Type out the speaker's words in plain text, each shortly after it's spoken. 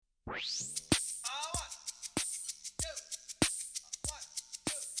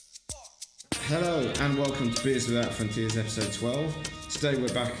Hello and welcome to Beers Without Frontiers episode 12. Today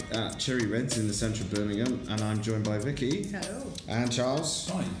we're back at Cherry Reds in the centre of Birmingham and I'm joined by Vicky. Hello. And Charles.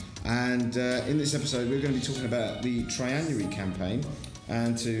 Hi. And in this episode we're going to be talking about the Tryanuary campaign,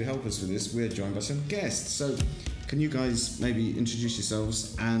 and to help us with this we're joined by some guests. So can you guys maybe introduce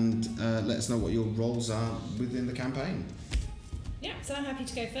yourselves and let us know what your roles are within the campaign? Yeah, so I'm happy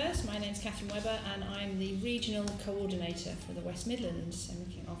to go first. My name's Catherine Webber and I'm the Regional Coordinator for the West Midlands. I'm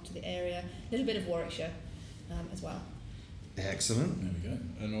looking after the area, a little bit of Warwickshire as well. Excellent. There we go.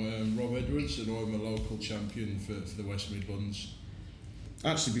 And I am Rob Edwards and I'm a local champion for the West Midlands.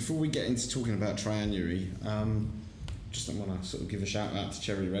 Actually, before we get into talking about Tryanuary, just want to sort of give a shout out to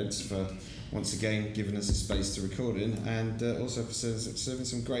Cherry Reds for once again giving us a space to record in, and also for serving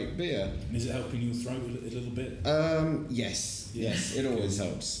some great beer. Is it helping your throat a little bit? Yes, it always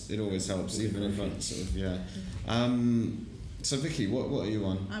helps. It always helps, even if I'm sort of, so Vicky, what are you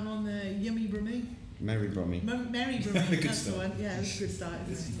on? I'm on the Yummy Brummy. Mary Brummy. Mary Brummy, that's the one. Yeah, it's a good start,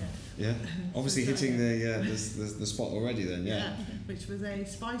 isn't it? Yeah. Obviously hitting the spot already then, yeah. Which was a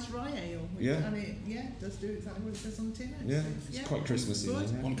spiced rye ale. And it does do exactly what it says on the tin. Yeah, it's quite Christmassy.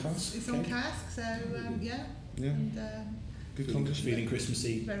 Good. On cask? It's on cask, so yeah. Yeah. And, good condition. Feeling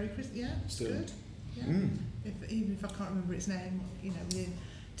Christmassy. Very Christmas, yeah. Still. Good. Yeah. Even if I can't remember its name, within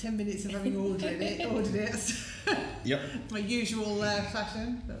 10 minutes of having ordered it. Yep. My usual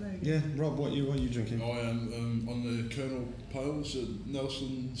fashion. But there you go. Rob, what are you drinking? I am on the Colonel Pales at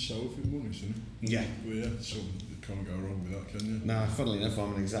Nelson South in Mornington. Yeah. Well, yeah, so you can't go wrong with that, can you? No, funnily enough,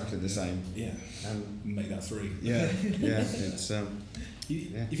 I'm exactly the same. Yeah. And make that three. Yeah. It's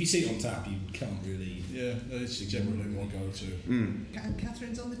If you see it on tap, you can't really. Yeah, it's generally my go-to. And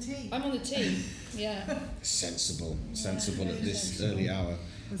Catherine's on the tea. I'm on the tea, yeah. Sensible at this early hour.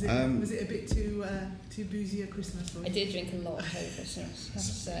 Was it a bit too boozy at Christmas for you? I did drink a lot over Christmas, I have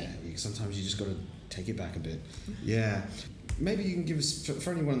to say. Yeah, sometimes you just got to take it back a bit. Yeah. Maybe you can give us,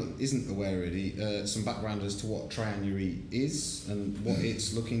 for anyone that isn't aware really, some background as to what Tryanuary is and what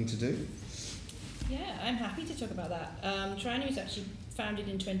it's looking to do. Yeah, I'm happy to talk about that. Tryanuary was actually founded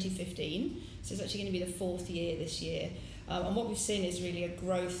in 2015, so it's actually going to be the fourth year this year. And what we've seen is really a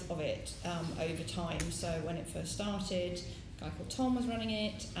growth of it over time. So when it first started, a guy called Tom was running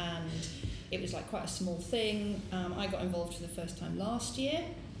it, and it was like quite a small thing. I got involved for the first time last year,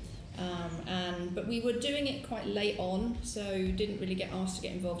 but we were doing it quite late on, so didn't really get asked to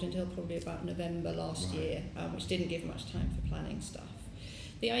get involved until probably about November last year, which didn't give much time for planning stuff.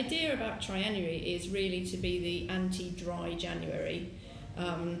 The idea about Tryanuary is really to be the anti-dry January.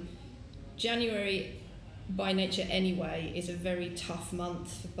 January, by nature anyway, is a very tough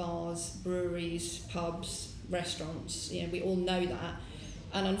month for bars, breweries, pubs, restaurants. We all know that.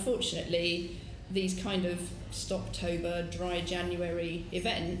 And unfortunately, these kind of Stoptober, dry January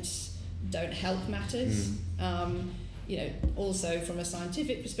events don't help matters. Also from a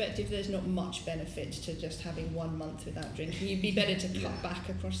scientific perspective, there's not much benefit to just having 1 month without drinking. You'd be better to cut back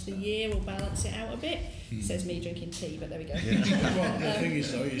across the year or balance it out a bit. Says me drinking tea, but there we go. Yeah. Well, the thing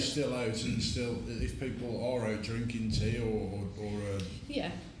is though, you're still out, and still, if people are out drinking tea or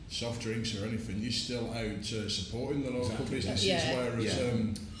soft drinks or anything, you're still out supporting the local businesses, whereas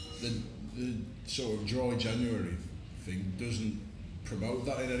the sort of dry January thing doesn't promote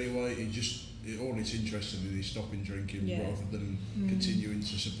that in any way. All it's interested in is stopping drinking rather than continuing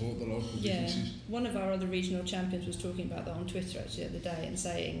to support the local businesses. One of our other regional champions was talking about that on Twitter actually the other day and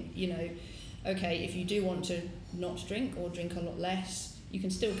saying, okay, if you do want to not drink or drink a lot less, you can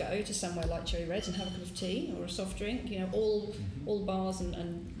still go to somewhere like Cherry Reds and have a cup of tea or a soft drink. All bars and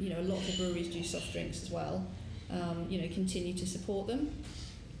a lot of the breweries do soft drinks as well. Continue to support them.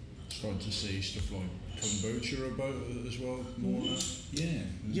 Trying to see stuff like kombucha about it as well more now.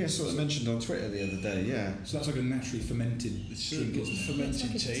 Yeah, so I mentioned on Twitter the other day, So that's like a naturally fermented drink. It's a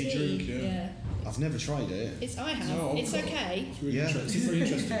fermented tea drink, yeah. I've never tried it. I have. No, it's okay. It's really it's very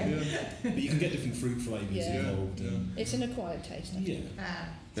interesting. But you can get different fruit flavours involved. Yeah. It's an acquired taste, I think. A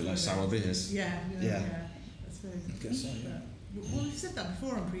bit like sour beers. Yeah. That's very good. Well, we've said that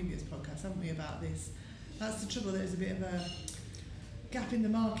before on previous podcasts, haven't we, about this? That's the trouble, there's a bit of a gap in the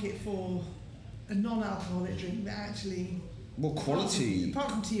market for a non-alcoholic drink that actually quality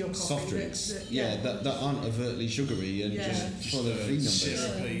apart from tea or coffee, soft drinks that aren't overtly sugary and just full of feed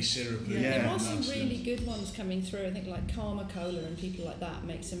numbers. Syrupy. There are some really good ones coming through. I think like Karma Cola and people like that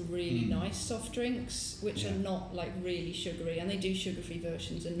make some really nice soft drinks which are not like really sugary, and they do sugar-free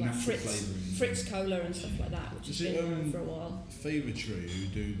versions, and like Fritz Cola and stuff like that, which has been around for a while. Fever Tree, who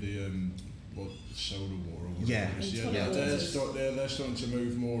do soda water or yeah. whatever. They're starting to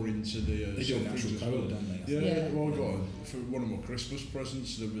move more into the they do natural cola, don't they? Well, for one of my Christmas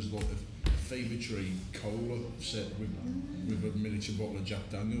presents, there was like a Phoebe Tree cola set with a miniature bottle of Jack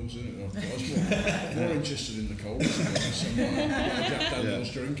Daniels in it. I was more interested in the cola than I'm not a Jack Daniels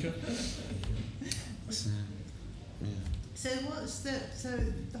drinker. So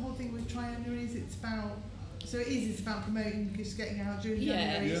the whole thing with Tryanuary is it's about promoting, just getting out during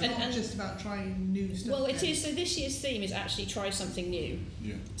January. It's not just about trying new stuff. Well, it is. So this year's theme is actually try something new.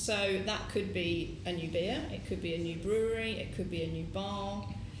 Yeah. So that could be a new beer, it could be a new brewery, it could be a new bar,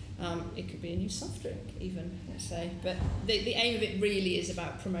 it could be a new soft drink even, let's say. But the aim of it really is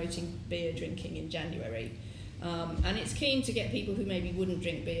about promoting beer drinking in January. And it's keen to get people who maybe wouldn't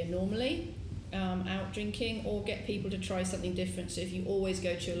drink beer normally out drinking, or get people to try something different. So if you always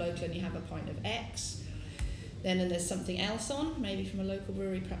go to your local and you have a pint of X, then and there's something else on, maybe from a local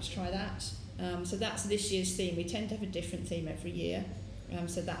brewery, perhaps try that. So that's this year's theme. We tend to have a different theme every year.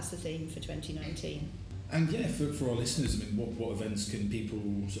 So that's the theme for 2019. And for our listeners, I mean, what events can people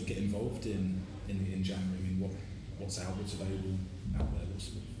sort of get involved in January? I mean, what's available out there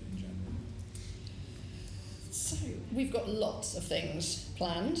in January? So we've got lots of things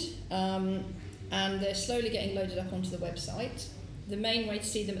planned, and they're slowly getting loaded up onto the website. The main way to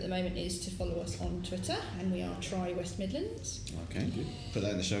see them at the moment is to follow us on Twitter, and we are Try West Midlands. Okay, good. Put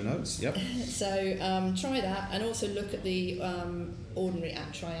that in the show notes. Yep. So try that, and also look at the ordinary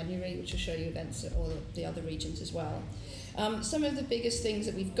at Tryanuary, which will show you events at all the other regions as well. Some of the biggest things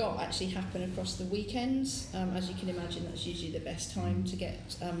that we've got actually happen across the weekends. As you can imagine, that's usually the best time to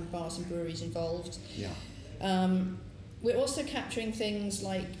get bars and breweries involved. Yeah. We're also capturing things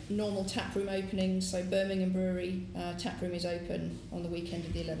like normal taproom openings. So Birmingham Brewery taproom is open on the weekend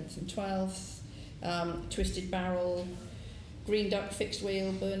of the 11th and 12th. Twisted Barrel, Green Duck, Fixed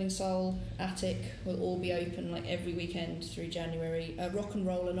Wheel, Burning Soul, Attic will all be open like every weekend through January. Rock and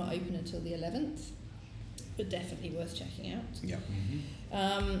Roll are not open until the 11th, but definitely worth checking out. Yeah.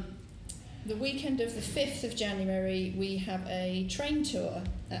 The weekend of the 5th of January, we have a train tour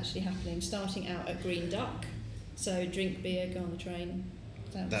actually happening, starting out at Green Duck. So drink beer, go on the train.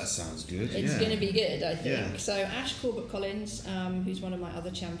 That sounds good. It's going to be good, I think. Yeah. So Ash Corbett-Collins, who's one of my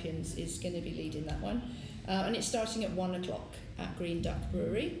other champions, is going to be leading that one. And it's starting at 1 o'clock at Green Duck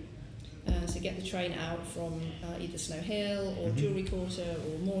Brewery. So get the train out from either Snow Hill or Jewellery Quarter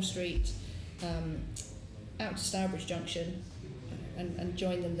or Moore Street, out to Stourbridge Junction, and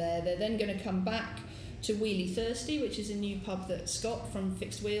join them there. They're then going to come back to Wheelie Thirsty, which is a new pub that Scott from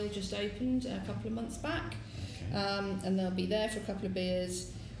Fixed Wheel just opened a couple of months back. And they'll be there for a couple of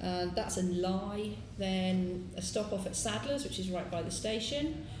beers. That's in Lye. Then a stop off at Sadler's, which is right by the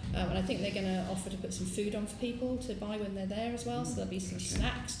station. And I think they're going to offer to put some food on for people to buy when they're there as well. So there'll be some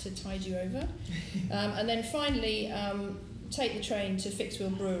snacks to tide you over. And then finally, take the train to Fixed Wheel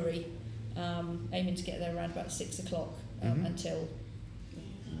Brewery, aiming to get there around about 6 o'clock until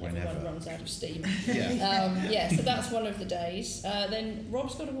everyone runs out of steam. So that's one of the days. Then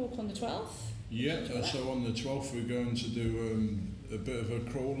Rob's got to walk on the 12th. Yeah, so on the 12th we're going to do a bit of a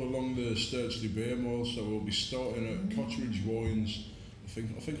crawl along the Sturchley Beer Mall, so we'll be starting at Cotteridge Wines. I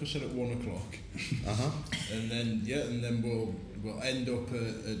think I said at 1 o'clock. And then we'll end up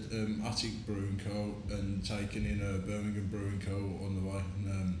at Attic Brewing Co. and taking in Birmingham Brewing Co. on the way.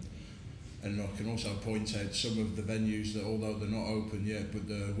 And I can also point out some of the venues that, although they're not open yet, but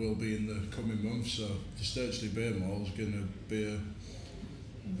they will be in the coming months. So the Sturchley Beer Mall is going to be a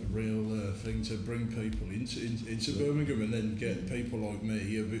real thing to bring people into Birmingham, and then get people like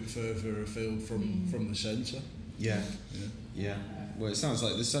me a bit further afield from the centre. Yeah. Well, it sounds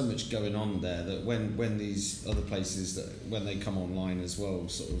like there's so much going on there that when these other places, that when they come online as well,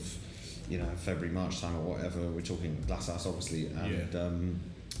 sort of, February, March time or whatever, we're talking Glasshouse obviously, and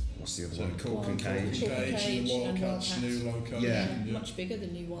what's the other one? Cork and Cage. And Wildcat's new location. Yeah, much bigger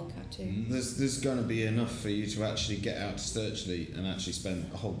than new Wildcat too. There's going to be enough for you to actually get out to Sturchley and actually spend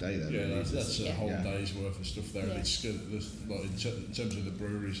a whole day there. Yeah, that's a whole day's worth of stuff there. Yeah. It's good. Like in terms of the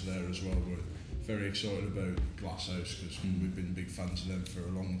breweries there as well, we're very excited about Glasshouse because we've been big fans of them for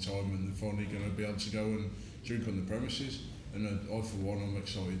a long time, and they're finally going to be able to go and drink on the premises. And I, for one, I'm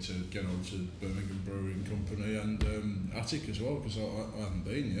excited to get on to Birmingham Brewing Company and Attic as well, because I haven't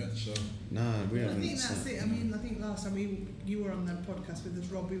been yet. So no, we haven't. I think that's it. I mean, I think last time you were on the podcast with us,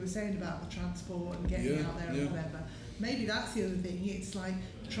 Rob, we were saying about the transport and getting out there and whatever. Maybe that's the other thing. It's like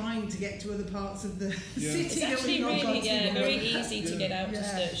trying to get to other parts of the city. It's actually really very easy to get out to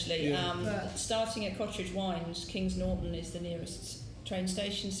Sturchley. Starting at Cotteridge Wines, Kings Norton is the nearest train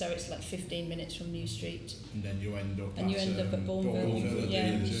station, so it's like 15 minutes from New Street. And then you end up at Bourneville.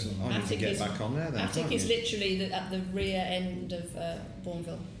 Yeah. I need to get back on there then. Attic is literally at the rear end of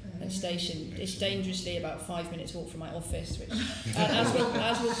Bourneville station. It's dangerously about 5 minutes walk from my office, which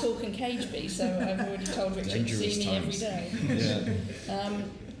as will Cork and Cage be, so I've already told Richard to see me every day. Yeah.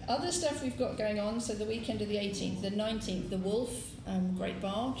 Other stuff we've got going on, so the weekend of the 18th, the 19th, the Wolf, great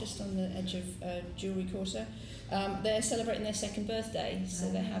bar just on the edge of Jewellery Quarter. They're celebrating their second birthday,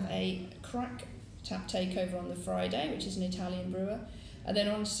 so they have a crack tap takeover on the Friday, which is an Italian brewer. And then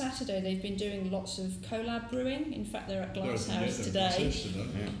on Saturday, they've been doing lots of collab brewing. In fact, they're at Glasshouse today.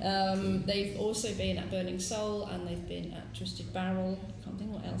 They've also been at Burning Soul, and they've been at Twisted Barrel. I can't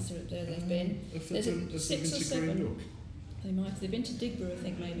think what else they've been. There's 6 or 7. They might. They've been to Digbrew, I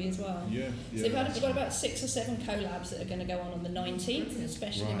think, maybe as well. So they've got about 6 or 7 collabs that are going to go on the 19th, a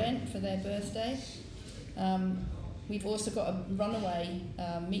special event for their birthday. We've also got a runaway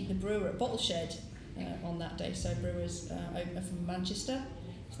Meet the Brewer at Bottle Shed on that day, so brewers opener from Manchester,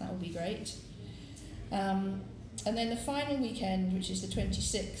 so that will be great. And then the final weekend, which is the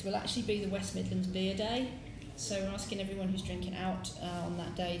 26th, will actually be the West Midlands Beer Day. So we're asking everyone who's drinking out on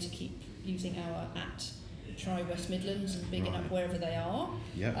that day to keep using our @Try West Midlands and bigging up wherever they are.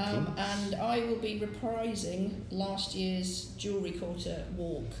 Cool. And I will be reprising last year's Jewellery Quarter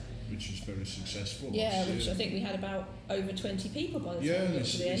walk, which was very successful. Which I think we had about over 20 people by the time we got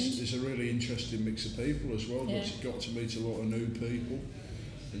to the end. It's a really interesting mix of people as well. Got to meet a lot of new people,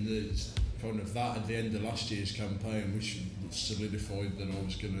 and there's kind of that at the end of last year's campaign, which solidified that I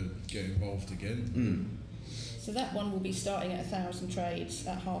was going to get involved again. So that one will be starting at 1,000 Trades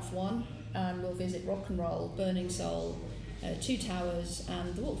at 1:30, and we'll visit Rock and Roll, Burning Soul, Two Towers,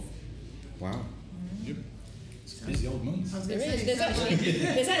 and the Wolf. Wow. Yep. Busy old month.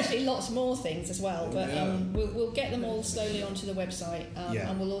 There's actually lots more things as well, but we'll get them all slowly onto the website,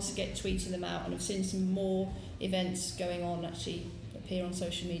 and we'll also get tweeting them out. And I've seen some more events going on actually appear on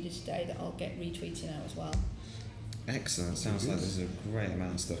social media today that I'll get retweeting out as well. Excellent. Sounds like there's a great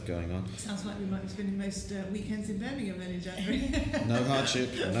amount of stuff going on. Sounds like we might be spending most weekends in Birmingham then in January. No hardship.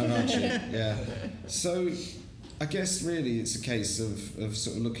 Yeah. So I guess really it's a case of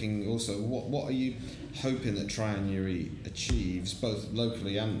sort of looking also what are you hoping that Tryanuary achieves both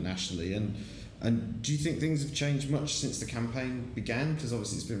locally and nationally, and do you think things have changed much since the campaign began? Because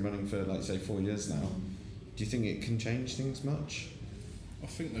obviously it's been running for, like, say, 4 years now. Do you think it can change things much? I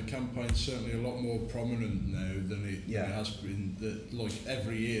think the campaign's certainly a lot more prominent now than it has been. Like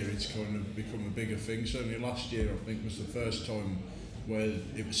every year it's kind of become a bigger thing. Certainly last year I think was the first time where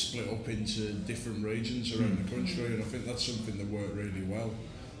it was split up into different regions around the country, and I think that's something that worked really well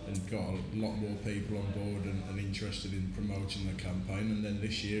and got a lot more people on board and interested in promoting the campaign. And then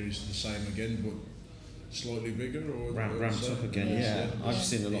this year is the same again, but slightly bigger or ramped up again. I've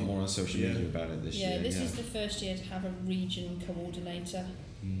seen a lot more on social media about it this year. This is the first year to have a region coordinator.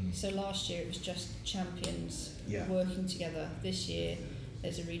 So last year it was just champions working together. This year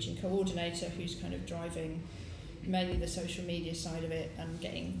there's a region coordinator who's kind of driving mainly the social media side of it and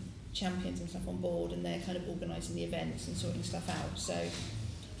getting champions and stuff on board, and they're kind of organising the events and sorting stuff out. So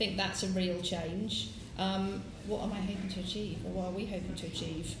I think that's a real change. What am I hoping to achieve, or what are we hoping to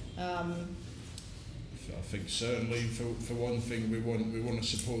achieve? I think certainly for one thing we want to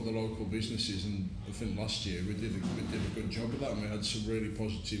support the local businesses, and I think last year we did a good job of that, and we had some really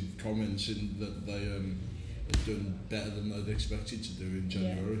positive comments in that they had done better than they'd expected to do in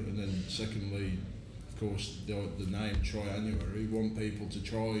January. And then secondly, of course, the name Tryanuary, we want people to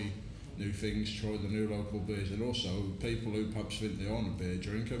try new things, try the new local beers, and also people who perhaps think they aren't a beer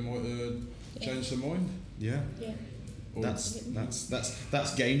drinker might change their mind.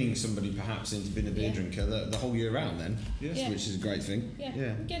 That's gaining somebody perhaps into being a beer drinker the whole year round then, which is a great thing.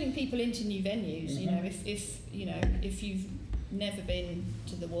 Getting people into new venues. You know, if you've never been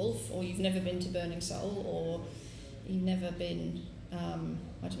to the Wolf, or you've never been to Burning Soul, or you've never been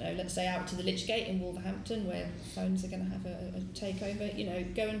I don't know, let's say out to the Lichgate in Wolverhampton where phones are going to have a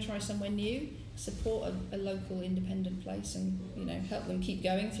takeover, go and try somewhere new, support a local independent place, and help them keep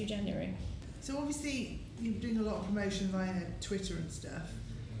going through January. So obviously you're doing a lot of promotion via Twitter and stuff.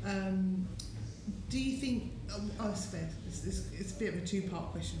 Do you think, I suppose it's a bit of a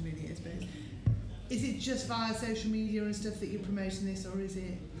two-part question really, I suppose. Is it just via social media and stuff that you're promoting this, or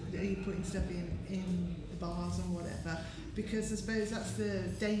are you putting stuff in the bars or whatever? Because I suppose that's the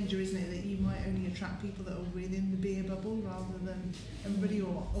danger, isn't it, that you might only attract people that are within the beer bubble rather than everybody,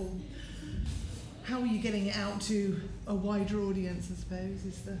 or how are you getting it out to a wider audience, I suppose,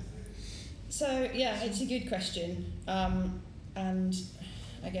 So, it's a good question. And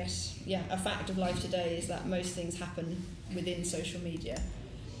I guess, a fact of life today is that most things happen within social media,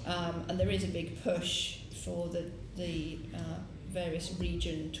 and there is a big push for the various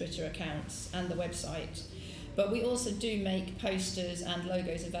region Twitter accounts and the website. But we also do make posters and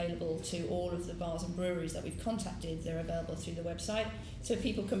logos available to all of the bars and breweries that we've contacted. They're available through the website, so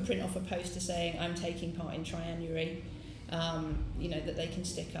people can print off a poster saying, I'm taking part in Tryanuary, that they can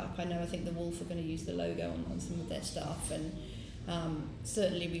stick up. I think the Wolf are going to use the logo on some of their stuff, and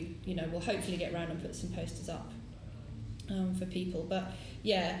certainly we'll hopefully get around and put some posters up for people. But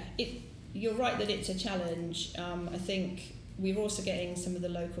you're right that it's a challenge. I think we're also getting some of the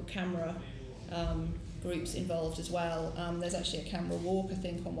local camera groups involved as well. There's actually a camera walk, I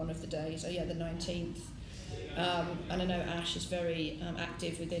think, on one of the days. The 19th. And I know Ash is very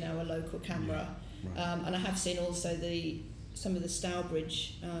active within our local camera. Right. And I have seen also some of the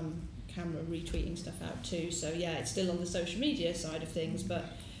Stourbridge camera retweeting stuff out too. So it's still on the social media side of things, but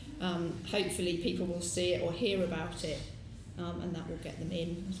hopefully people will see it or hear about it. And that will get them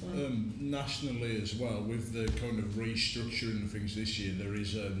in as well. Nationally as well, with the kind of restructuring of things this year, there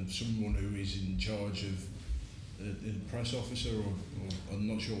is someone who is in charge of a press officer, or I'm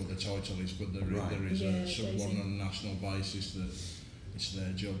not sure what the title is, but there is someone on a national basis that it's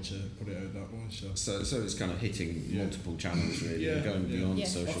their job to put it out that way. So it's kind of hitting multiple channels really, going beyond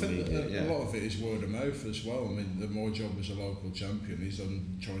social media. A lot of it is word of mouth as well. I mean, my job as a local champion is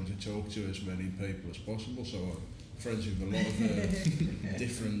I'm trying to talk to as many people as possible. So friends with a lot of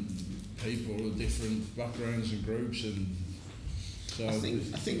different people with different backgrounds and groups, and so I think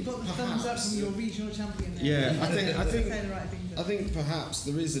you've got the thumbs up from your regional champion there. Yeah, I think perhaps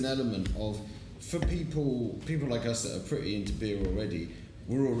there is an element of, for people like us that are pretty into beer already,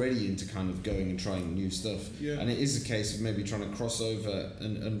 we're already into kind of going and trying new stuff, and it is a case of maybe trying to cross over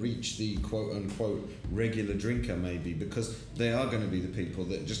and reach the quote unquote regular drinker, maybe, because they are going to be the people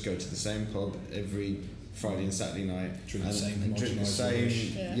that just go to the same pub every Friday and Saturday night, drink the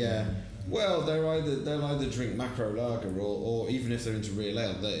same. Well, they'll either drink macro lager or even if they're into real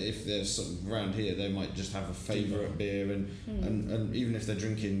ale, if they're sort of around here, they might just have a favourite beer, and even if they're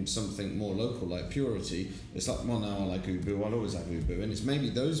drinking something more local like Purity, it's like, well, now I like Ubu, I'll always have Ubu, and it's maybe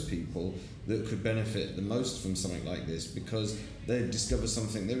those people that could benefit the most from something like this, because they discover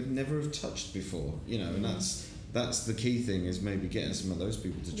something they would never have touched before, and that's the key thing, is maybe getting some of those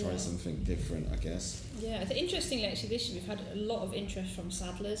people to try something different, I guess. Yeah, interestingly, actually, this year we've had a lot of interest from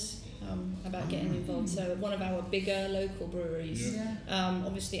saddlers about getting involved. So one of our bigger local breweries,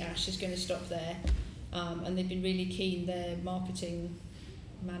 obviously Ash is going to stop there, and they've been really keen. Their marketing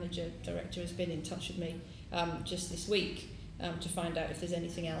director has been in touch with me just this week to find out if there's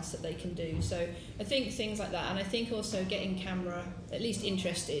anything else that they can do. So I think things like that, and I think also getting camera at least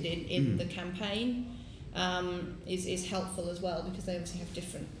interested in the campaign is helpful as well, because they obviously have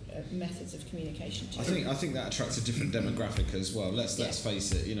different methods of communication too. I think that attracts a different demographic as well. Let's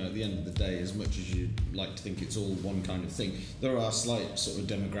face it, at the end of the day, as much as you like to think it's all one kind of thing, there are slight sort of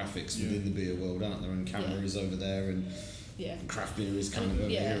demographics within the beer world, aren't there? And camera is over there, and craft beer is kind of over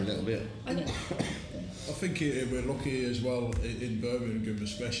here a little bit. I think we're lucky as well in Birmingham,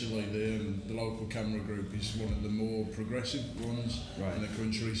 especially the local camera group is one of the more progressive ones in the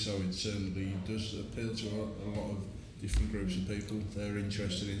country, so it certainly does appeal to a lot of different groups of people. They're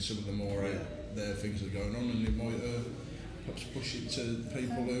interested in some of the more out there things that are going on, and it might perhaps push it to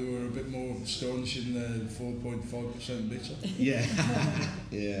people who are a bit more staunch in their 4.5% bitter. Yeah,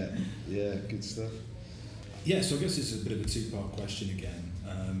 good stuff. Yeah, so I guess it's a bit of a two-part question again.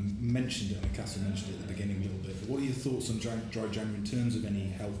 Mentioned it, and Castle mentioned it at the beginning a little bit, but what are your thoughts on Dry January in terms of any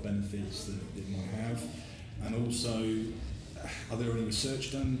health benefits that it might have? And also, are there any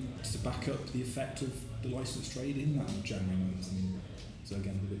research done to back up the effect of the licensed trade in that January month? And so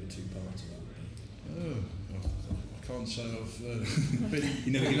again, a bit of a two-part to that. I can't say I've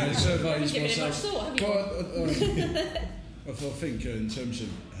been surveys myself. I think in terms of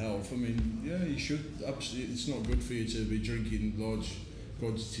health, I mean, you should absolutely. It's not good for you to be drinking large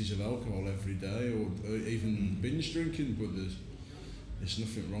quantities of alcohol every day, or even binge drinking. But there's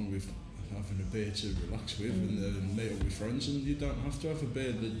nothing wrong with having a beer to relax with and meet up with friends. And you don't have to have a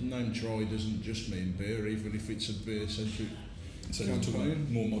beer. The name Try doesn't just mean beer, even if it's a beer-centric. So you're talking about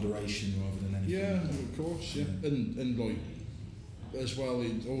more moderation rather than anything. Yeah, of course. Yeah, and like. As well,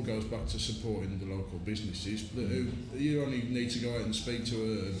 it all goes back to supporting the local businesses. You only need to go out and speak to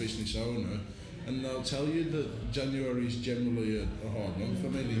a business owner, and they'll tell you that January is generally a hard month. I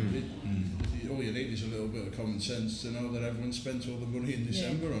mean, all you need is a little bit of common sense to know that everyone spent all the money in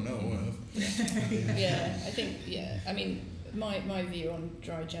December. I know I have. I think. I mean, my view on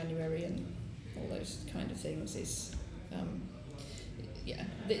Dry January and all those kind of things is.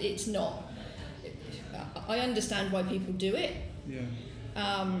 it's not. I understand why people do it. Yeah.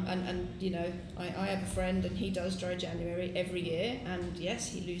 And you know, I have a friend and he does Dry January every year, and yes,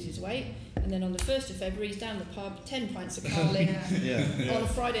 he loses weight, and then on the 1st of February he's down the pub, 10 pints of carling on a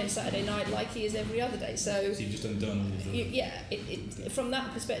Friday and Saturday night like he is every other day. So you've just undone all of it, from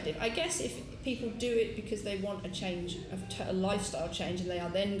that perspective, I guess if people do it because they want a change, a lifestyle change, and they are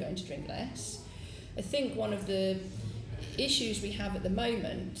then going to drink less, I think one of the issues we have at the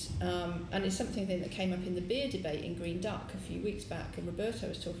moment, and it's something that came up in the beer debate in Green Duck a few weeks back, and Roberto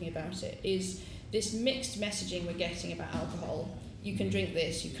was talking about it, is this mixed messaging we're getting about alcohol. You can drink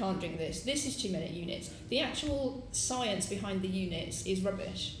this, you can't drink this, this is 2 minute units. The actual science behind the units is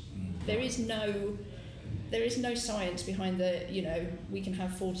rubbish. There is no science behind the, you know, we can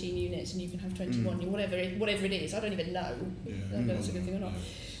have 14 units and you can have 21, whatever it is. I don't even know whether that's a good thing or not.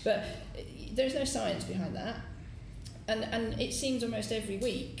 But there's no science behind that. And it seems almost every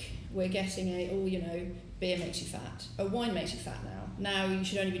week we're getting beer makes you fat. Oh, wine makes you fat now. Now you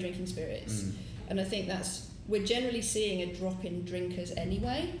should only be drinking spirits. And I think we're generally seeing a drop in drinkers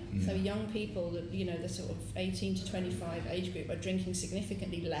anyway. So young people, the sort of 18 to 25 age group are drinking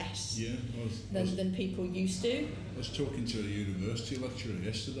significantly less than people used to. I was talking to a university lecturer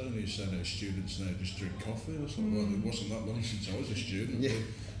yesterday, and he was saying that students now just drink coffee. I was like, well, it wasn't that long since I was a student. Yeah.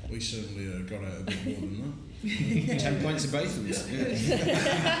 We certainly got out a bit more than that. 10 pints of Bathams.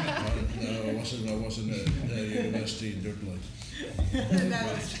 No, I wasn't at university in Dudley.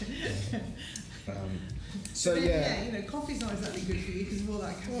 Coffee's not exactly good for you because of all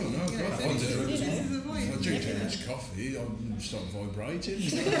that caffeine. Oh no, I drink too much coffee, I'm start vibrating.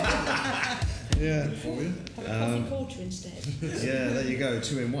 Yeah. For you. Have a coffee porter instead. Yeah, there you go,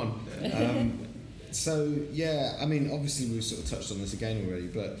 2 in 1. So yeah, I mean, obviously we've sort of touched on this again already,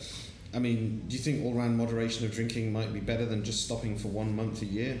 but I mean, do you think all-round moderation of drinking might be better than just stopping for 1 month a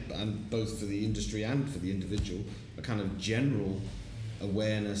year, and both for the industry and for the individual, a kind of general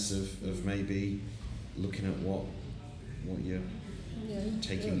awareness of maybe looking at what you're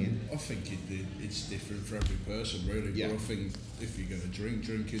taking in? I think it's different for every person, really. Yeah. But I think if you're going to drink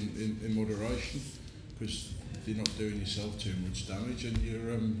in moderation, because you're not doing yourself too much damage, and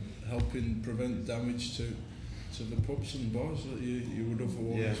you're helping prevent damage to the pubs and bars that you would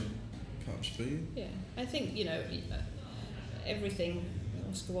otherwise perhaps be in. Yeah, I think, everything,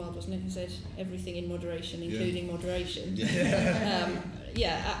 Oscar Wilde, wasn't it, who said everything in moderation, including moderation.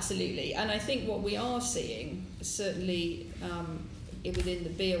 Yeah, absolutely. And I think what we are seeing, certainly within the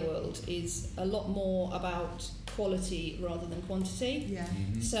beer world, is a lot more about quality rather than quantity. Yeah.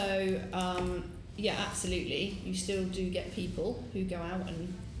 Mm-hmm. So, absolutely, you still do get people who go out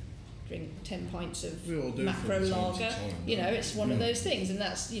and drink 10 pints of macro lager. It's one of those things, and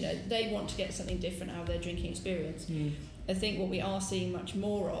that's, they want to get something different out of their drinking experience. I think what we are seeing much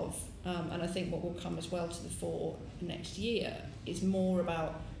more of, and I think what will come as well to the fore next year, is more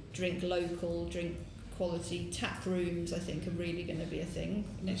about drink local, drink quality. Tap rooms, I think, are really going to be a thing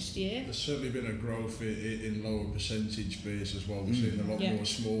next year. There's certainly been a growth in lower percentage beers as well. We're seeing a lot more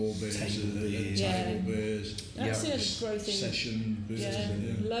small beers and table beers. That's the growth in session beers.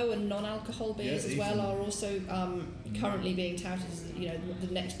 Low and non-alcohol beers as well are also currently being touted as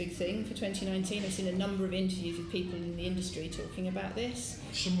the next big thing for 2019. I've seen a number of interviews with people in the industry talking about this.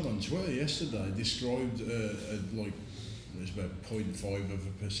 Someone on Twitter yesterday described it's about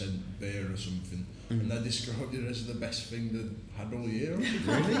 0.5% beer or something, and they described it as the best thing they'd had all year.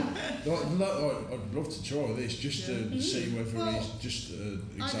 Really? I'd love to try this just to see whether he's just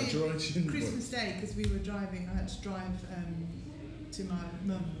exaggerating. Christmas Day, because we were driving, I had to drive to my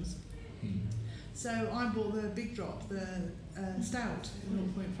mum's. So I bought the Big Drop, the stout,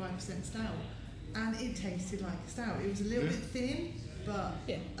 0.5% stout, and it tasted like a stout. It was a little bit thin, but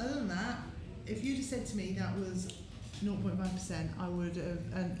other than that, if you'd have said to me that was 0.5%, I would have,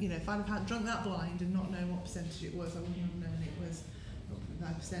 and if I'd have drunk that blind and not known what percentage it was, I wouldn't have known it was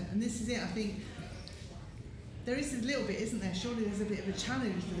 0.5%. And this is it, I think. There is a little bit, isn't there? Surely there's a bit of a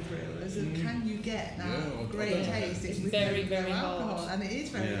challenge for the brewers of can you get that great taste with very, no very alcohol? hard. And it is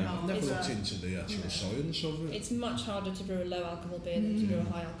very hard. I've never looked into the actual science of it. It's much harder to brew a low alcohol beer than to brew a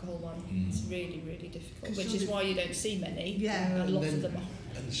high alcohol one. It's really, really difficult, which is why you don't see many. And lots of them are.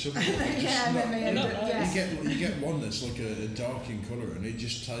 And some you get one that's like a dark in colour, and it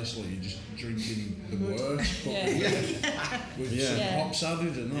just tastes like you're just drinking the worst. With some hops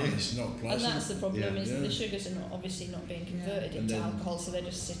added, and it's not pleasant. And that's the problem, is that the sugars are obviously not being converted into alcohol, so they're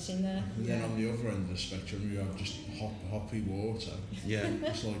just sitting there. And then on the other end of the spectrum, you have just hoppy water. Yeah.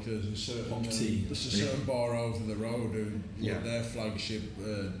 It's like there's a certain bar over the road who their flagship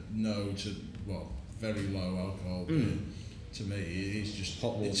no to very low alcohol beer. to me, it is just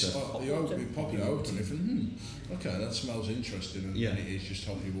hot water. You pop it open, you think, okay, that smells interesting, and then it is just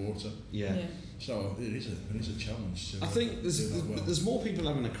hot water. Yeah. So it is a challenge. I think there's more people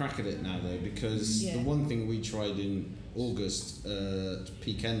having a crack at it now though, because the one thing we tried in August,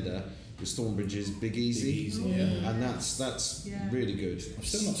 Peak Ender, was Thornbridge's Big Easy, and that's really good. I've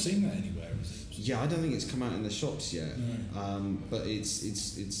still not seen that anywhere. Is it? Yeah, I don't think it's come out in the shops yet, but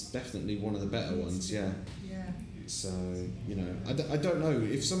it's definitely one of the better ones. Yeah. So I don't know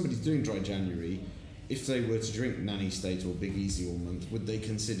if somebody's doing Dry January, if they were to drink Nanny State or Big Easy all month, would they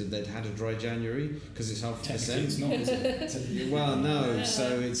consider they'd had a Dry January because it's 0.5%? It's not, is it? Well, no.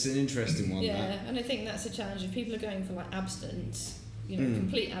 So it's an interesting one. Yeah, and I think that's a challenge. If people are going for like abstinence,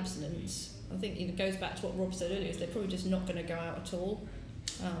 complete abstinence, I think it goes back to what Rob said earlier. Is they're probably just not going to go out at all.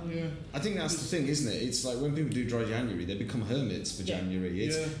 I think that's the thing, isn't it? It's like when people do Dry January, they become hermits for January.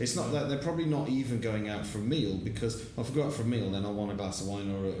 It's not that they're probably not even going out for a meal, because if I go out for a meal, then I want a glass of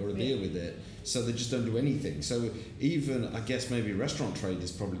wine or a beer with it. So they just don't do anything. So even, I guess, maybe restaurant trade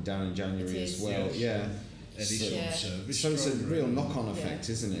is probably down in January as well. So it's a real knock-on effect,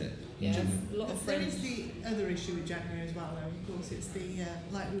 isn't it? Yeah, a lot of friends. There is the other issue with January as well, though. Of course, it's the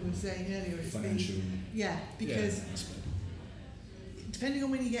like we were saying earlier, it's financial. Because depending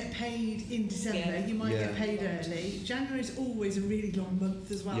on when you get paid in December, you might get paid early. January is always a really long month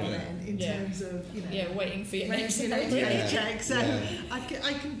as well. Then in terms of waiting for your next paycheck. So I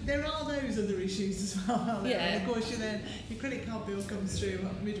can. There are those other issues as well. And of course, your credit card bill comes through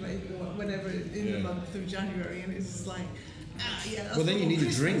midway or whenever in the month of January, and it's just like. Well, then you need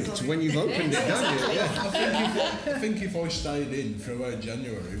a drink when you've opened it, don't you? I think if I stayed in throughout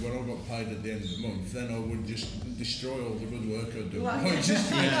January, when I got paid at the end of the month, then I would just destroy all the good work I do.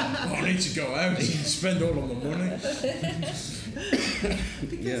 I need to go out and spend all of my money.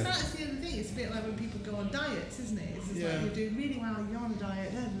 Because that's the other thing. It's a bit like when people go on diets, isn't it? It's just like you're doing really well, you're on a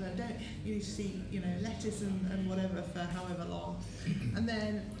diet, you need to eat, lettuce and whatever for however long, and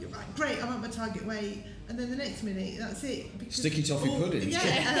then you're like, great, I'm at my target weight, and then the next minute, that's it. Sticky toffee pudding.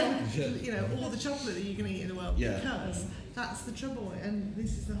 All the chocolate that you can eat in the world, because that's the trouble, and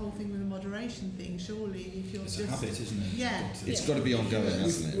this is the whole thing with the moderation thing. Surely, if you're it's a habit, isn't it? Yeah, it's got to be ongoing,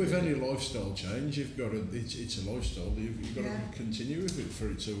 hasn't it? With any lifestyle change, you've got to. It's a lifestyle. You've got to continue with it for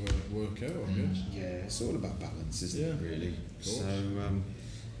it to work out. I guess. Yeah, it's all about balance, isn't it? Really.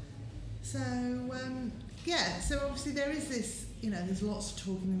 So obviously there is this. There's lots of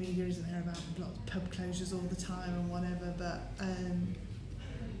talk in the media, isn't there, about lots of pub closures all the time and whatever. But and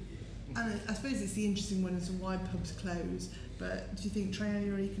I suppose it's the interesting one as to why pubs close. But do you think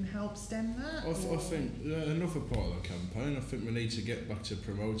Tryanuary can help stem that? I think another part of the campaign. I think we need to get back to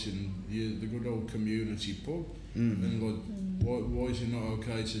promoting the good old community pub. And why is it not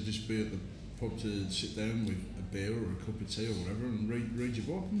okay to just be at the pub to sit down with a beer or a cup of tea or whatever and read your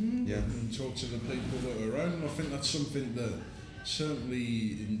book and talk to the people that are around? And I think that's something that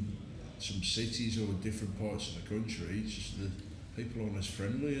certainly in some cities or different parts of the country, it's just the people aren't as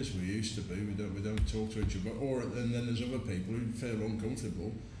friendly as we used to be. We don't talk to each other. And then there's other people who feel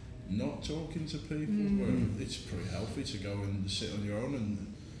uncomfortable not talking to people. Where it's pretty healthy to go and sit on your own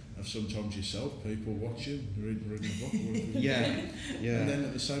and have sometimes yourself people watching, reading a book. And then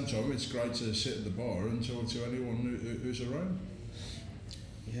at the same time, it's great to sit at the bar and talk to anyone who's around.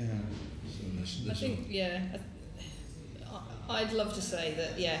 I'd love to say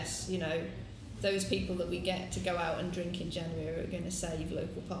that yes, those people that we get to go out and drink in January are going to save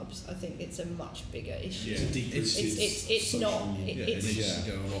local pubs. I think it's a much bigger issue. It's not.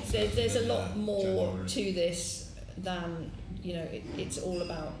 There's a lot more to this than it's all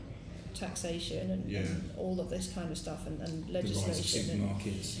about taxation and all of this kind of stuff and legislation. The rise of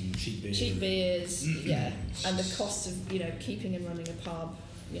supermarkets and cheap beers, and the cost of keeping and running a pub.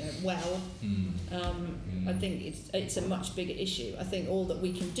 I think it's a much bigger issue. I think all that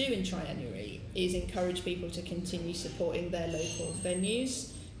we can do in Tryanuary is encourage people to continue supporting their local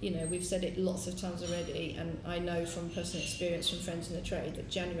venues. We've said it lots of times already, and I know from personal experience from friends in the trade that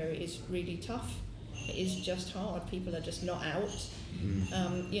January is really tough. It is just hard. People are just not out.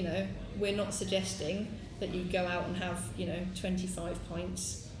 We're not suggesting that you go out and have 25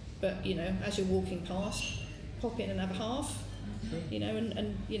 pints, but as you're walking past, pop in and have a half.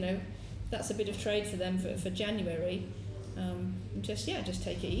 And that's a bit of trade for them for January. Just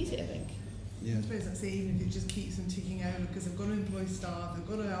take it easy, I think. I suppose that's it, even if it just keeps them ticking over, because they've got to employ staff, they've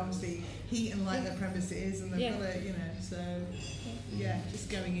got to obviously heat and light their premises, and they've got to, just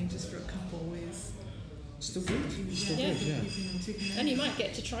going in just for a couple is still good. And you might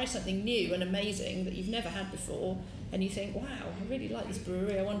get to try something new and amazing that you've never had before, and you think, wow, I really like this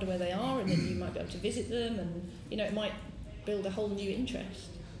brewery, I wonder where they are, and then you might be able to visit them, and it might build a whole new interest.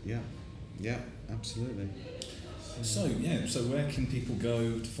 Yeah, absolutely. So where can people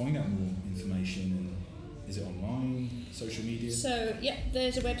go to find out more information? And is it online, social media? So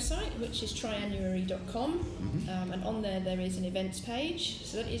there's a website which is tryanuary.com, and on there is an events page.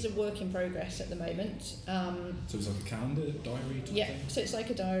 So that is a work in progress at the moment. So it's like a calendar, diary type thing? So it's like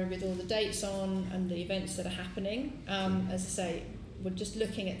a diary with all the dates on and the events that are happening. As I say, we're just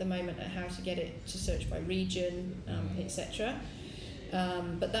looking at the moment at how to get it to search by region, etc.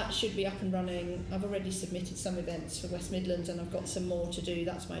 But that should be up and running. I've already submitted some events for West Midlands, and I've got some more to do.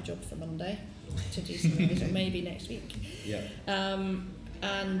 That's my job for Monday, to do some of those, or maybe next week. Yeah.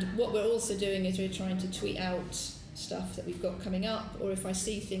 And what we're also doing is we're trying to tweet out stuff that we've got coming up, or if I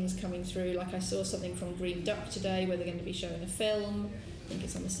see things coming through, like I saw something from Green Duck today where they're going to be showing a film. I think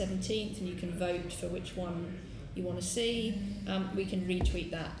it's on the 17th, and you can vote for which one you want to see. We can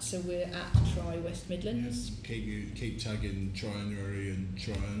retweet that, so we're at Try West Midlands. Keep tagging Tryanuary and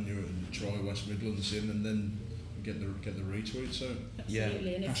Try West Midlands in, and then get the retweet. So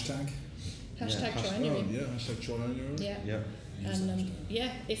absolutely. And hashtag Tryanuary. Hashtag Tryanuary. Yeah. And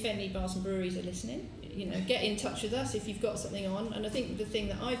if any bars and breweries are listening, get in touch with us if you've got something on. And I think the thing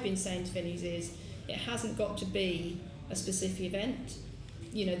that I've been saying to venues is it hasn't got to be a specific event,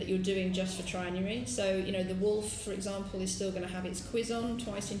 that you're doing just for Tryanuary. So, the Wolf, for example, is still going to have its quiz on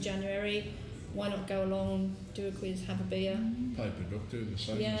twice in January. Why not go along, do a quiz, have a beer? Paper Duck do the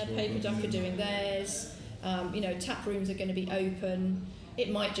same. Yeah, Paper Duck are doing theirs. Tap rooms are going to be open.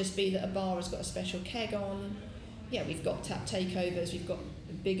 It might just be that a bar has got a special keg on. Yeah, we've got tap takeovers, we've got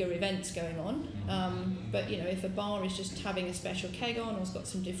bigger events going on. But, if a bar is just having a special keg on or has got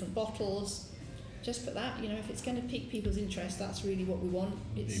some different bottles, just put that, if it's going to pique people's interest, that's really what we want.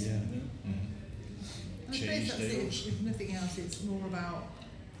 It's I suppose that's it. If nothing else, it's more about,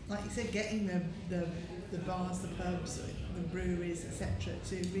 like you said, getting the bars, the pubs, the breweries, etc.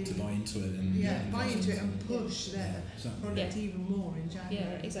 to really buy into it and push their product even more in January.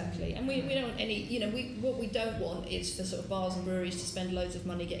 Yeah, exactly. And we don't want any, what we don't want is for sort of bars and breweries to spend loads of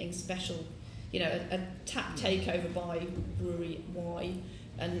money getting special, a tap takeover by brewery Y,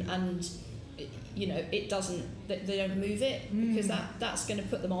 and it doesn't, they don't move it because that's going to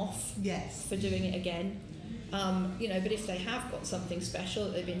put them off for doing it again. But if they have got something special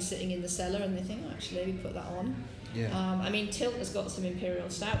that they've been sitting in the cellar and they think, actually, we put that on. Yeah. Tilt has got some Imperial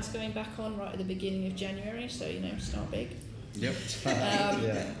Stouts going back on right at the beginning of January, so, start big. Yep.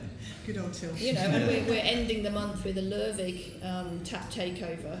 Good old Tilt. And we're ending the month with a Lervig tap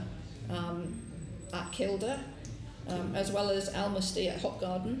takeover at Kilda. As well as Almasty at Hop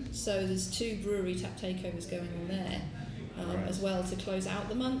Garden, so there's 2 brewery tap takeovers going on there as well to close out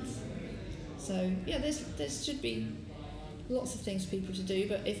the month. So there should be lots of things for people to do,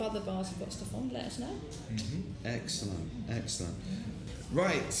 but if other bars have got stuff on, let us know. Excellent.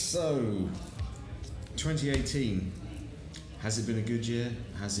 Right, so 2018, has it been a good year?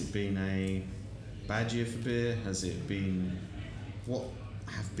 Has it been a bad year for beer? What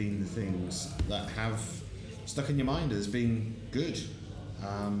have been the things that have stuck in your mind as being good?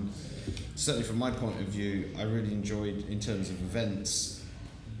 Certainly from my point of view, I really enjoyed, in terms of events,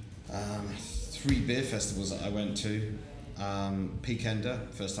 3 beer festivals that I went to. Peakender,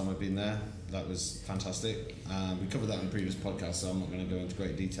 first time I've been there, that was fantastic. We covered that on the previous podcast, so I'm not going to go into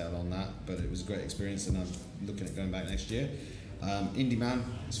great detail on that, but it was a great experience and I'm looking at going back next year. Indie Man,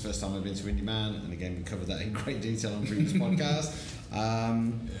 it's the first time I've been to Indie Man, and again we covered that in great detail on the previous podcast.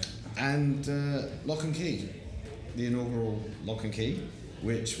 And Lock and Key, the inaugural Lock and Key,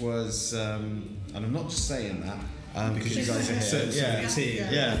 which was, and I'm not just saying that because you guys are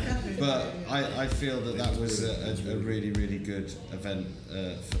here, but I feel that was a really, really good event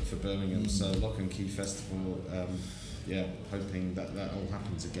for Birmingham. So Lock and Key Festival, hoping that all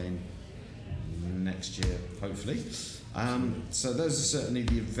happens again next year, hopefully. So those are certainly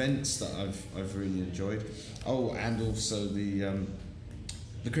the events that I've really enjoyed. Oh, and also the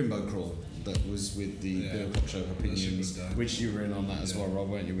Crimbo Crawl that was with the Beer Pop Show Opinions, which you were in on that as well, Rob,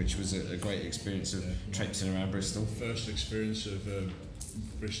 weren't you? Which was a great experience of traipsing around Bristol. First experience of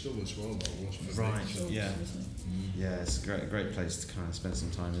Bristol as well, that was. Right. Yeah, it's a great place to kind of spend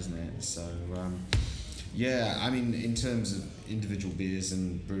some time, isn't it? So. In terms of individual beers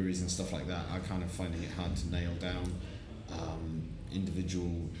and breweries and stuff like that, I'm kind of finding it hard to nail down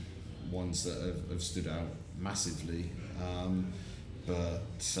individual ones that have stood out massively. But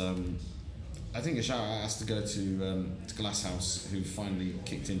I think a shout out has to go to Glasshouse, who finally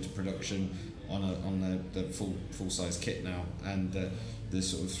kicked into production on the full size kit now, and the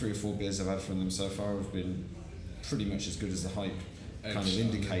sort of 3 or 4 beers I've had from them so far have been pretty much as good as the hype kind of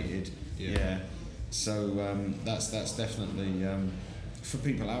indicated. So that's definitely for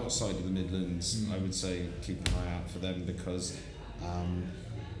people outside of the Midlands. I would say keep an eye out for them because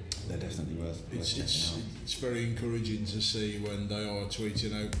they're definitely worth checking out. It's very encouraging to see when they are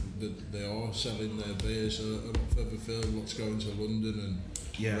tweeting out that they are selling their beers a lot further afield, lots going to London and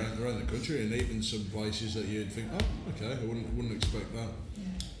around the country, and even some places that you'd think, oh, okay, I wouldn't expect that.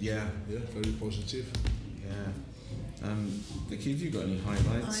 Yeah, very positive. Yeah. Vicky, have you got any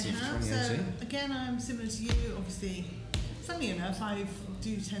highlights of 2018? So again, I'm similar to you. Obviously, funnily enough, I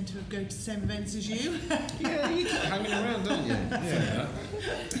do tend to go to the same events as you. Yeah, you keep hanging around, don't you? Yeah.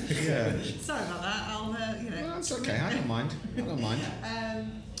 Yeah. Sorry about that. I'll, Well, that's okay. I don't mind.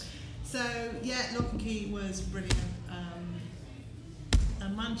 So yeah, Lock and Key was brilliant.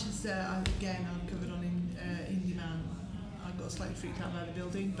 And Manchester, again, I've covered on Indie Man. I got slightly freaked out by the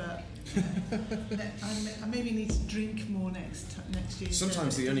building, but I maybe need to drink more next year.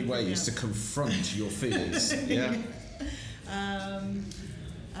 Sometimes the only way is to confront your fears. Yeah.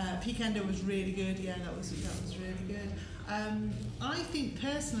 Peakender was really good. Yeah, that was really good. I think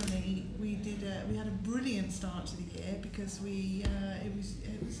personally we had a brilliant start to the year because it was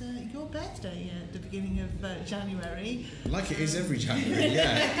your birthday at the beginning of January. Like it is every January.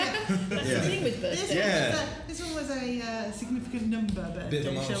 Yeah. That's the thing with birthdays. This one was a significant number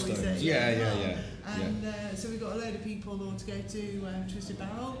birthday, shall we say? Yeah. And so we got a load of people all to go to Twisted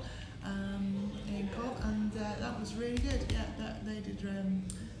Barrel in Cov, and that was really good. Yeah, they did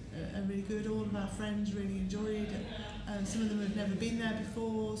a really good. All of our friends really enjoyed it. Some of them had never been there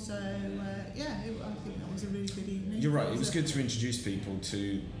before, so I think that was a really good evening. You're right. It was good to introduce people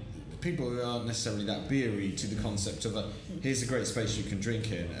who aren't necessarily that beery to the concept of here's a great space you can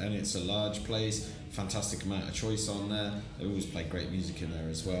drink in, and it's a large place, fantastic amount of choice on there. They always play great music in there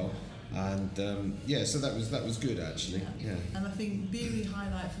as well. And so that was good actually. Yeah. And I think beery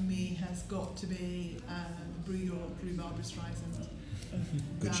highlight for me has got to be Brew York Rhubarber Streisand.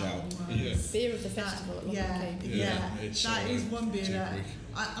 Good shout. Beer of the festival at Lock and Key. That is one beer that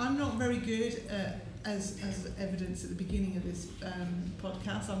I'm not very good as evidence at the beginning of this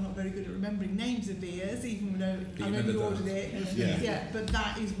podcast. I'm not very good at remembering names of beers, even though I've only ordered it. But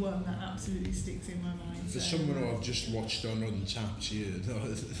that is one that absolutely sticks in my mind. For someone who I've just watched on Untapped,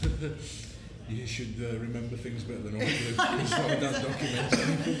 you should remember things better than I do. That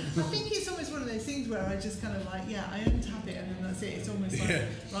documentary. I think it's almost one of those things where I just kind of I untap it and then that's it. It's almost like,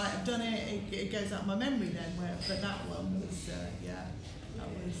 right, I've done it. It goes out of my memory then. But that one was, that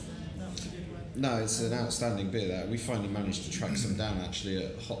was a good one. No, it's an outstanding beer. That we finally managed to track some down actually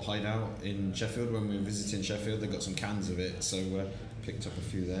at Hop Hideout in Sheffield when we were visiting Sheffield. They got some cans of it, so picked up a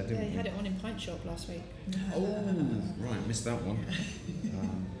few there. Didn't we? You had it on in Pint Shop last week. Oh, right, missed that one.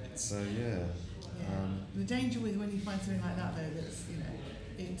 The danger with when you find something like that, though, that's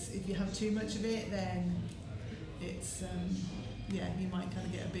it's if you have too much of it, then it's you might kind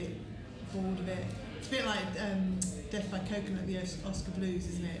of get a bit bored of it. It's a bit like Death by Coconut, the Oscar Blues,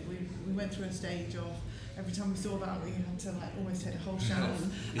 isn't it? We went through a stage of every time we saw that, we had to almost take a whole shower.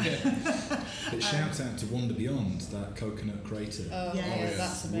 But shout out to Wander Beyond, that coconut crater.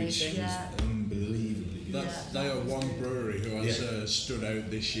 That's amazing. Which was unbelievably good. They are one brewery who has stood out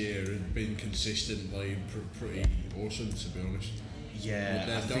this year and been consistently pretty awesome, to be honest. Yeah,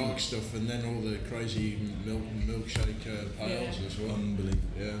 with their dark stuff and then all the crazy milkshake pails as well.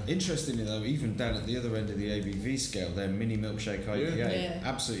 Unbelievable. Yeah. Interestingly though, even down at the other end of the ABV scale, their mini milkshake IPA,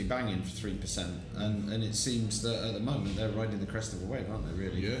 absolutely banging for 3%, and it seems that at the moment they're riding the crest of a wave, aren't they?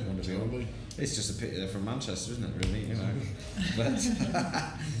 Really? Yeah, totally. It's just a pity they're from Manchester, isn't it? Really, But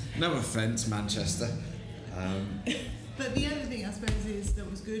no offence, Manchester. But the other thing I suppose is that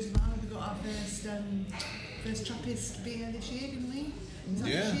was good as well. We got our first Trappist beer this year, didn't we?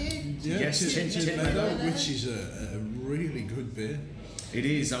 Yes, which is a really good beer. It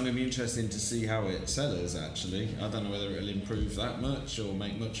is. I'm going to be interested to see how it sells actually. I don't know whether it'll improve that much or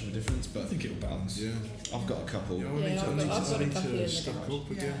make much of a difference, but I think it'll balance. Yeah, I've got a couple. I need to stock up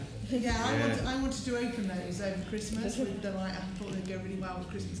again. I wanted to open those over Christmas with the I thought they'd go really well with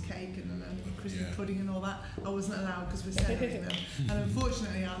Christmas cake and Christmas pudding and all that. I wasn't allowed because we're selling them, and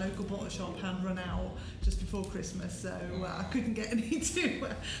unfortunately our local bottle shop had run out just before Christmas, so I couldn't get any to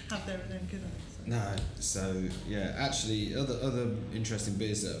have their own, could I? No, so actually other interesting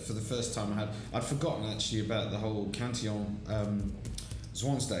beers that for the first time I'd forgotten actually about the whole Cantillon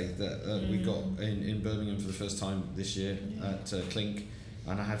Zwansday that we got in Birmingham for the first time this year at Clink,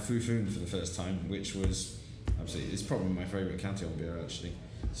 and I had Fufun for the first time, which was absolutely, it's probably my favourite Cantillon beer actually,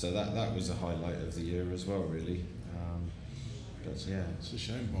 so that was a highlight of the year as well really. But yeah, it's a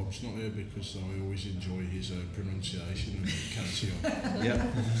shame Bob's not here because I always enjoy his pronunciation and catchy on. Yeah.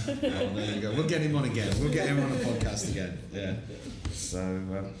 Well, there you go. We'll get him on again. We'll get him on a podcast again. Yeah. So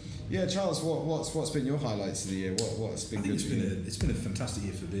yeah, Charles, what's been your highlights of the year? What's been good for you? It's been a fantastic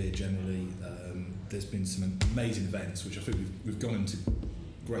year for beer generally. There's been some amazing events which I think we've gone into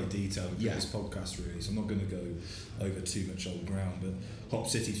great detail in this podcast really, so I'm not going to go over too much old ground, but Hop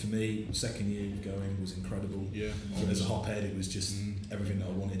City for me, second year going, was incredible. Yeah. As a hop head, it was just everything that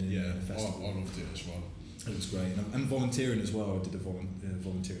I wanted in a festival. I loved it as well. It was great, and volunteering as well. I did a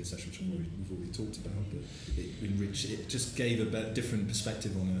volunteering session, which we've already talked about, but it just gave a different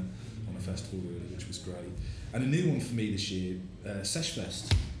perspective on a festival really, which was great. And a new one for me this year, Sesh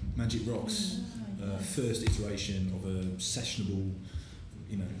Fest, Magic Rocks, first iteration of a sessionable,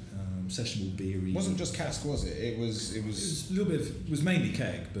 sessionable beery. It wasn't just cask, was it? It was a little bit. It was mainly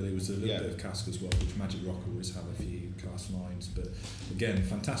keg, but it was a little bit of cask as well, which Magic Rock always have a few cask lines. But again,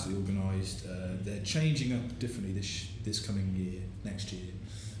 fantastically organised. They're changing up differently this coming year, next year.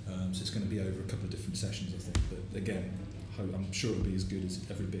 So it's going to be over a couple of different sessions, I think. But again, I'm sure it'll be as good as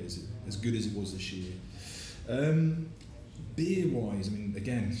every bit as good as it was this year. Beer-wise, I mean,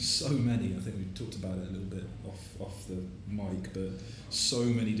 again, so many. I think we talked about it a little bit off the mic, but so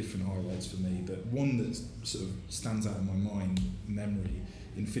many different highlights for me. But one that sort of stands out in my memory,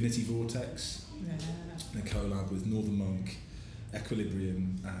 Infinity Vortex, a collab with Northern Monk,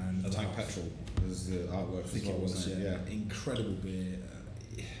 Equilibrium, and Tank Petrol was the artwork. I think it was, yeah. Incredible beer.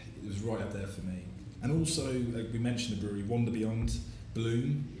 It was right up there for me. And also, we mentioned the brewery Wander Beyond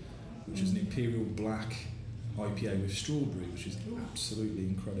Bloom, which is an Imperial Black IPA with strawberry, which is absolutely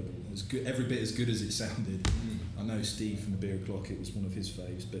incredible. It was good, every bit as good as it sounded. I know Steve from the Beer O'Clock, it was one of his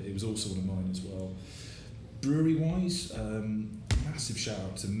faves, but it was also one of mine as well. Brewery wise, massive shout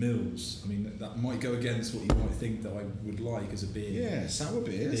out to Mills. I mean, that might go against what you might think that I would like as a beer. Yeah, sour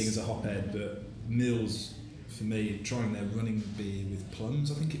beers. Being as a hophead, but Mills, for me, trying their running beer with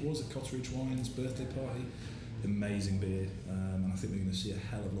plums, I think it was, at Cotteridge Wine's birthday party. Amazing beer, and I think we're going to see a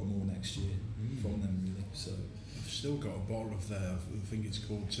hell of a lot more next year from them, really. So I've still got a bottle of their, I think it's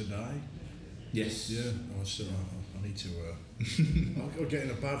called Today. Yes. Yeah. I need to. I get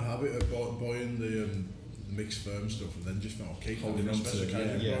in a bad habit of buying the mixed firm stuff and then just not keep holding on to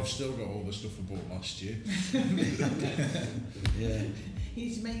it. Yeah. But I've still got all the stuff I bought last year. Yeah. You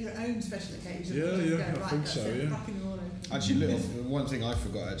need to make your own special occasion. I think so. Yeah. Actually, one thing I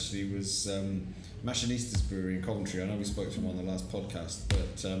forgot actually was Machinista's Brewery in Coventry. I know we spoke to him on the last podcast,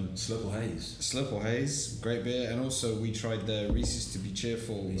 but Slurple Haze, great beer, and also we tried their Reese's to Be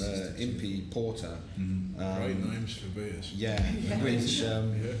Cheerful Impy Porter. Great names for beers. Yeah, which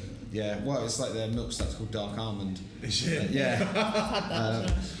well, it's like their milk stock's called Dark Almond. Is it? Yeah. I've had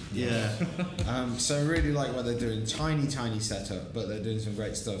that. Yeah. So I really like what they're doing. Tiny setup, but they're doing some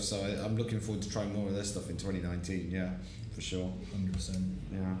great stuff. So I'm looking forward to trying more of their stuff in 2019. Yeah, for sure. 100%.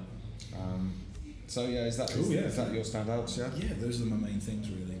 Yeah. So yeah, is that cool? Is that your standouts? Yeah. Yeah, those are my main things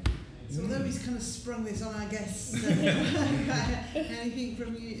really. So although he's kind of sprung this on our guests, anything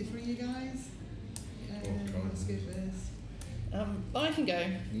from you guys? Let's go first. I can go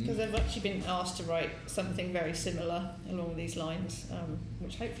because I've actually been asked to write something very similar along these lines,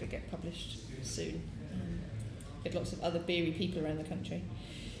 which hopefully get published soon. With lots of other beery people around the country.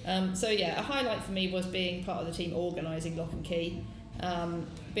 So yeah, a highlight for me was being part of the team organising Lock and Key.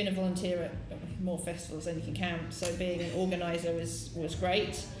 Been a volunteer at more festivals than you can count, so being an organiser was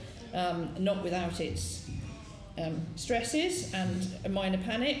great. Not without its stresses and minor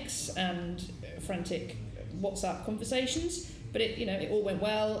panics and frantic WhatsApp conversations, but it all went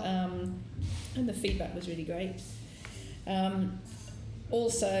well, and the feedback was really great.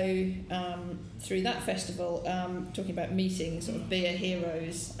 Also, through that festival, talking about meeting sort of beer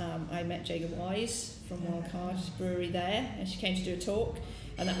heroes, I met Jaga Wise from Wildcard Brewery there, and she came to do a talk,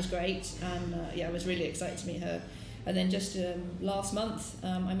 and that was great, and I was really excited to meet her. And then just last month,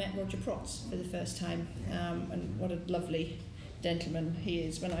 I met Roger Protz for the first time, and what a lovely gentleman he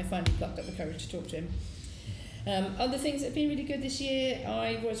is when I finally plucked up the courage to talk to him. Other things that have been really good this year,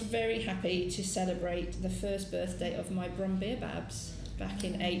 I was very happy to celebrate the first birthday of my Brum Beer Babs back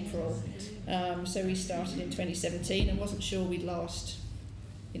in April. So we started in 2017 and wasn't sure we'd last,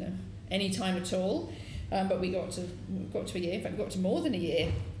 any time at all. But we got to a year. In fact, we got to more than a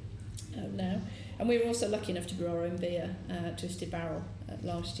year now. And we were also lucky enough to brew our own beer, Twisted Barrel,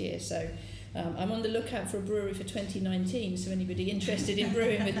 last year. So I'm on the lookout for a brewery for 2019. So anybody interested in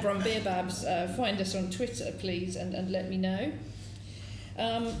brewing with Brum Beer Babs, find us on Twitter, please, and let me know.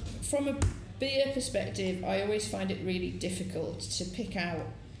 From a beer perspective, I always find it really difficult to pick out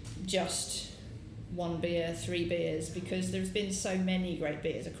just one beer, 3 beers, because there's been so many great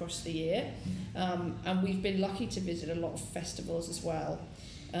beers across the year. And we've been lucky to visit a lot of festivals as well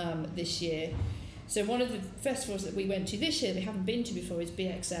this year. So one of the festivals that we went to this year, we haven't been to before, is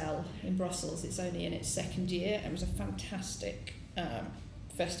BXL in Brussels. It's only in its 2nd year, and it was a fantastic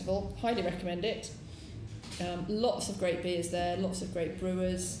festival. Highly recommend it. Lots of great beers there, lots of great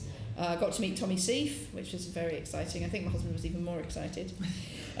brewers. Got to meet Tommy Seif, which was very exciting. I think my husband was even more excited.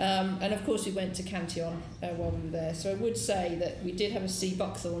 And of course we went to Cantillon while we were there. So I would say that we did have a sea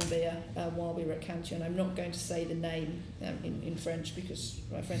buckthorn beer while we were at Cantillon. I'm not going to say the name in French because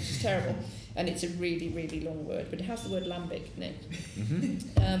my French is terrible, and it's a really, really long word, but it has the word lambic in it.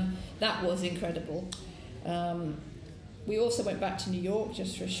 Mm-hmm. That was incredible. We also went back to New York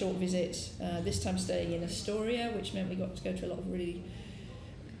just for a short visit, this time staying in Astoria, which meant we got to go to a lot of really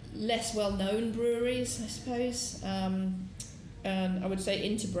less well-known breweries, I suppose. And I would say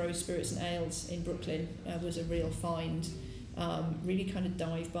Interbro Spirits and Ales in Brooklyn was a real find. Really kind of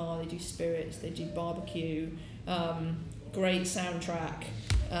dive bar. They do spirits, they do barbecue, great soundtrack,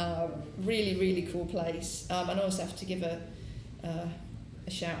 really, really cool place. And I also have to give a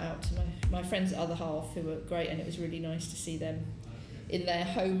shout out to my friends at Other Half, who were great, and it was really nice to see them in their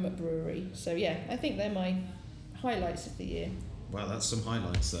home brewery. So yeah, I think they're my highlights of the year. Wow, that's some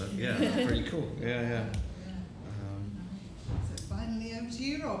highlights though. Yeah, pretty cool. Yeah. So finally over to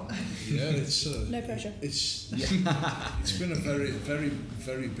you, Rob. Yeah, it's no pressure. It's been a very, very,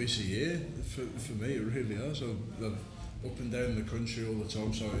 very busy year for me. It really has. I've up and down the country all the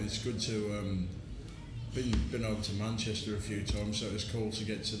time, so it's good to been over to Manchester a few times. So it's cool to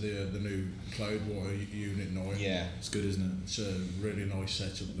get to the new Cloudwater Unit 9. Yeah, it's good, isn't it? It's a really nice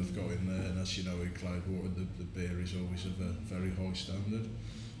setup they've got in there, and as you know, in Cloudwater the beer is always of a very high standard.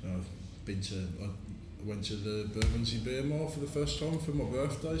 I went to the Bermondsey Beer Mall for the first time for my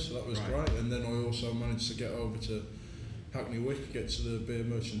birthday, so that was great. And then I also managed to get over to Hackney Wick, get to the Beer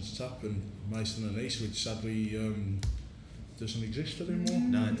Merchants Tap and Mason and East, which sadly doesn't exist anymore.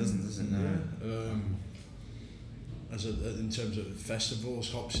 No, it doesn't. No. In terms of festivals,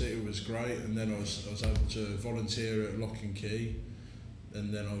 Hop City was great, and then I was able to volunteer at Lock and Key,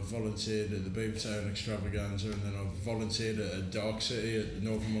 and then I volunteered at the Beavertown Extravaganza, and then I volunteered at Dark City at the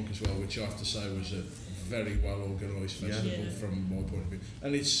Northern Monk as well, which I have to say was a very well organised festival from my point of view.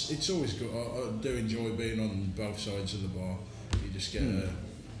 And it's always good. I do enjoy being on both sides of the bar. You just get a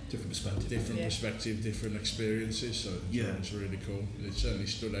different perspective, different experiences. So it's really cool. It certainly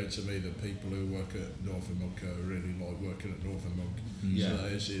stood out to me that people who work at Northern Monk really like working at Northern Monk. So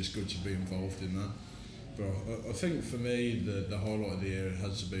it's good to be involved in that. But I think for me the highlight of the year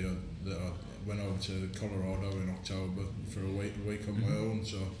has to be that I went over to Colorado in October for a week on my own.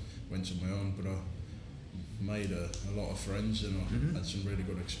 So I went to my own, but I made a lot of friends, and I had some really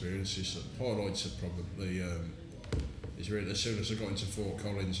good experiences. So highlights are probably as soon as I got into Fort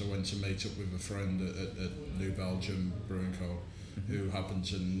Collins, I went to meet up with a friend at New Belgium Brewing Co, who happened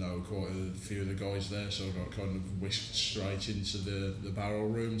to know quite a few of the guys there, so I got kind of whisked straight into the barrel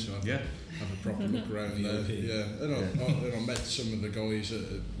room to have a proper look around there. Yeah, and I met some of the guys at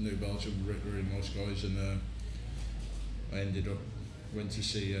New Belgium, really nice guys, and I went to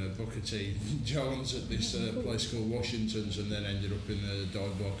see Booker T. Jones at this place called Washington's, and then ended up in the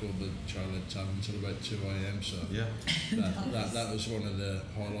dive bar called the Charlotte Tavern until about 2 a.m. So that was one of the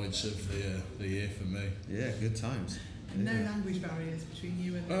highlights of the year for me. Yeah, good times. And no language barriers between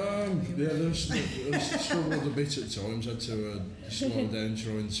you and I struggled a bit at times. I had to slow down,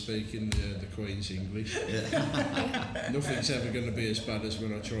 try and speak in the Queen's English. Nothing's ever going to be as bad as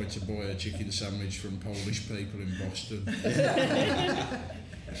when I tried to buy a chicken sandwich from Polish people in Boston.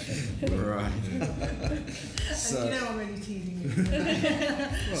 Right. So, and I'm really teasing you.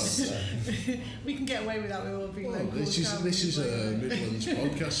 We can get away with that. We'll all be local. This is a Midlands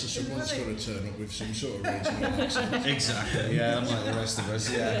podcast, so someone's got to turn up with some sort of regional accent. Exactly. Yeah, unlike the rest of us.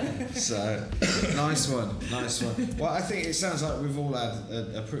 Yeah. So nice one. Well, I think it sounds like we've all had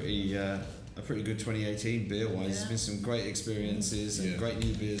a pretty good 2018 beer-wise. There's been some great experiences and great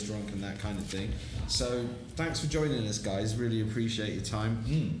new beers drunk and that kind of thing. So thanks for joining us, guys. Really appreciate your time.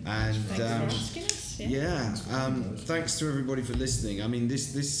 And thanks for asking us. Thanks to everybody for listening. I mean,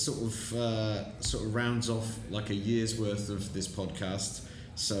 this sort of rounds off like a year's worth of this podcast.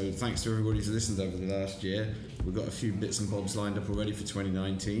 So thanks to everybody who's listened over the last year. We've got a few bits and bobs lined up already for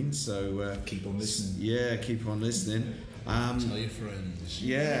 2019. So keep on listening. Yeah, keep on listening. Tell your friends.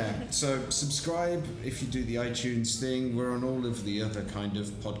 Yeah, so subscribe if you do the iTunes thing. We're on all of the other kind of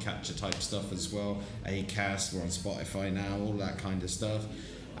podcatcher type stuff as well. Acast, we're on Spotify now, all that kind of stuff.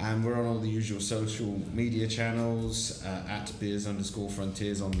 And we're on all the usual social media channels, at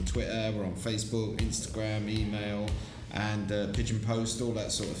beers_frontiers on the Twitter. We're on Facebook, Instagram, email, and Pigeon Post, all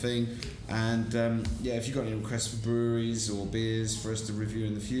that sort of thing. And if you've got any requests for breweries or beers for us to review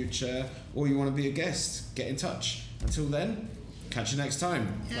in the future, or you want to be a guest, get in touch. Until then, catch you next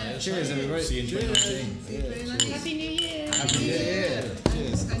time. Yeah. Cheers, everybody. See you in 2019. Happy New Year. Happy New Year.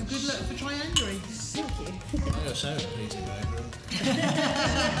 Cheers. And good luck for Tryanuary. Thank you. I got so Peter Baker.